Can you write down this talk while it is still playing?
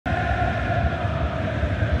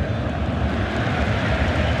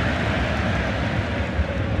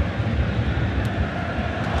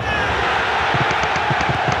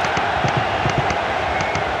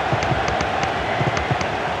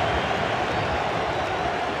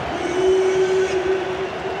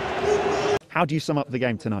How do you sum up the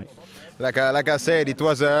game tonight? Like I said, it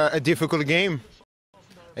was a difficult game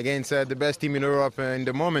against the best team in Europe in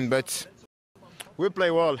the moment, but we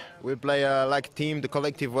play well. We play like a team. The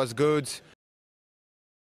collective was good.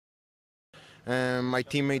 My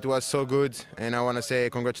teammate was so good, and I want to say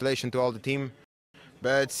congratulations to all the team.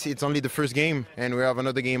 But it's only the first game, and we have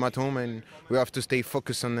another game at home, and we have to stay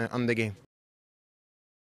focused on the game.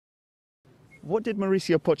 What did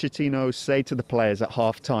Mauricio Pochettino say to the players at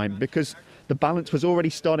half-time? Because the balance was already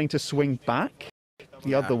starting to swing back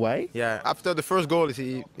the other way. Yeah, after the first goal,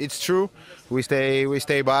 it's true. We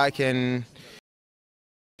stay back, and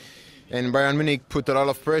Bayern Munich put a lot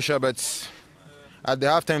of pressure, but at the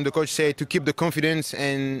halftime, the coach said to keep the confidence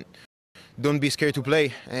and don't be scared to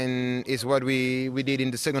play. And it's what we did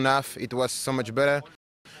in the second half. It was so much better.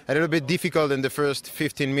 A little bit difficult in the first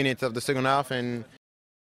 15 minutes of the second half, and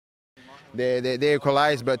they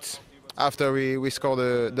equalized, but after we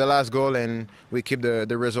scored the last goal and we keep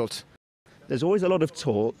the result. There's always a lot of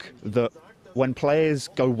talk that when players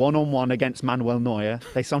go one-on-one against Manuel Neuer,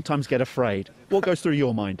 they sometimes get afraid. What goes through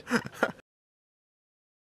your mind?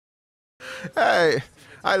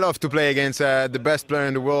 I love to play against the best player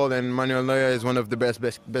in the world, and Manuel Neuer is one of the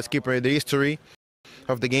best keeper in the history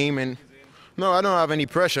of the game. And no, I don't have any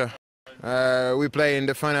pressure. We play in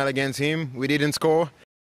the final against him. We didn't score,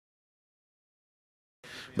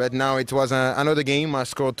 but now it was another game. I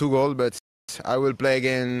scored 2 goals, but I will play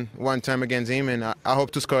again one time against him, and I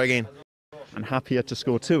hope to score again. And happier to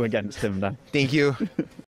score 2 against him then. Thank you.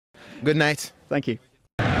 Good night. Thank you.